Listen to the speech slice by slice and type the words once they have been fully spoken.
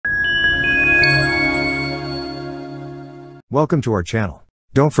Welcome to our channel.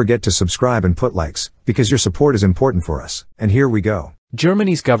 Don't forget to subscribe and put likes, because your support is important for us. And here we go.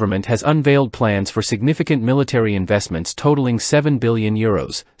 Germany's government has unveiled plans for significant military investments totaling €7 billion,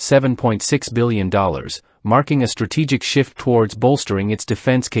 $7.6 billion, marking a strategic shift towards bolstering its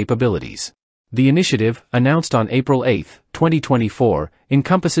defense capabilities. The initiative, announced on April 8, 2024,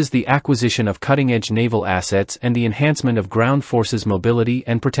 encompasses the acquisition of cutting-edge naval assets and the enhancement of ground forces mobility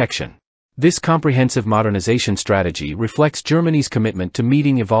and protection. This comprehensive modernization strategy reflects Germany's commitment to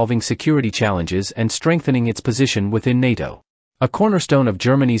meeting evolving security challenges and strengthening its position within NATO. A cornerstone of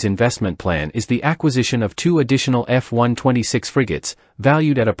Germany's investment plan is the acquisition of 2 additional F-126 frigates,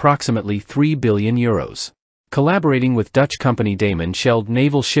 valued at approximately €3 billion. Collaborating with Dutch company Damen Schelde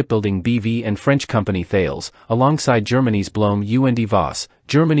Naval Shipbuilding BV and French company Thales, alongside Germany's Blohm und Voss,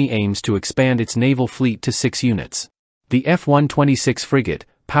 Germany aims to expand its naval fleet to 6 units. The F-126 frigate,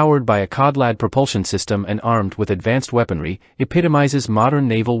 powered by a Codlad propulsion system and armed with advanced weaponry, epitomizes modern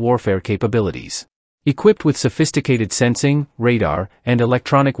naval warfare capabilities. Equipped with sophisticated sensing, radar, and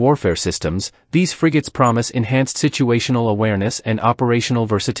electronic warfare systems, these frigates promise enhanced situational awareness and operational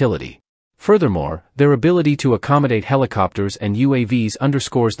versatility. Furthermore, their ability to accommodate helicopters and UAVs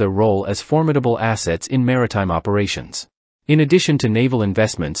underscores their role as formidable assets in maritime operations. In addition to naval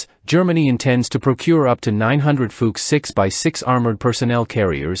investments, Germany intends to procure up to 900 Fuchs 6x6 armored personnel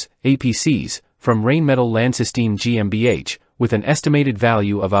carriers, APCs, from Rheinmetall Landsystem GmbH, with an estimated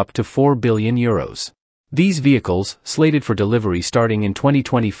value of up to €4 billion. These vehicles, slated for delivery starting in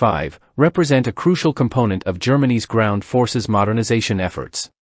 2025, represent a crucial component of Germany's ground forces modernization efforts.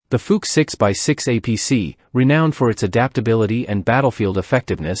 The Fuchs 6x6 APC, renowned for its adaptability and battlefield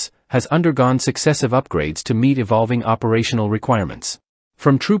effectiveness, has undergone successive upgrades to meet evolving operational requirements.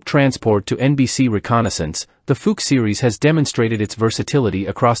 From troop transport to NBC reconnaissance, the Fuchs series has demonstrated its versatility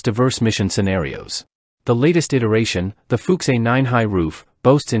across diverse mission scenarios. The latest iteration, the Fuchs A9 High Roof,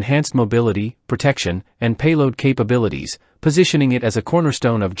 boasts enhanced mobility, protection, and payload capabilities, positioning it as a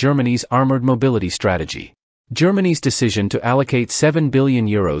cornerstone of Germany's armored mobility strategy. Germany's decision to allocate €7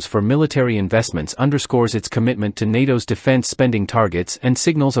 billion for military investments underscores its commitment to NATO's defense spending targets and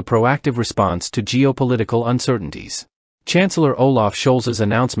signals a proactive response to geopolitical uncertainties. Chancellor Olaf Scholz's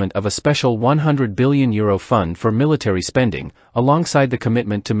announcement of a special €100 billion fund for military spending, alongside the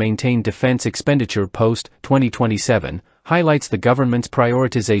commitment to maintain defense expenditure post-2027, highlights the government's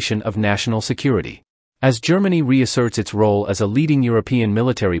prioritization of national security. As Germany reasserts its role as a leading European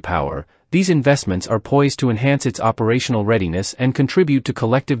military power, these investments are poised to enhance its operational readiness and contribute to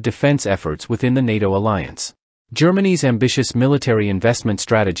collective defense efforts within the NATO alliance. Germany's ambitious military investment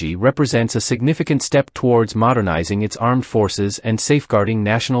strategy represents a significant step towards modernizing its armed forces and safeguarding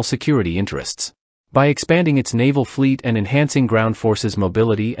national security interests. By expanding its naval fleet and enhancing ground forces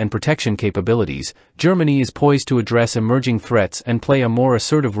mobility and protection capabilities, Germany is poised to address emerging threats and play a more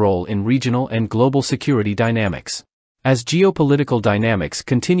assertive role in regional and global security dynamics. As geopolitical dynamics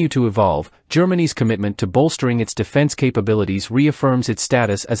continue to evolve, Germany's commitment to bolstering its defense capabilities reaffirms its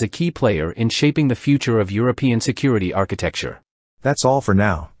status as a key player in shaping the future of European security architecture. That's all for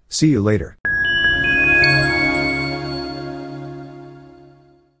now. See you later.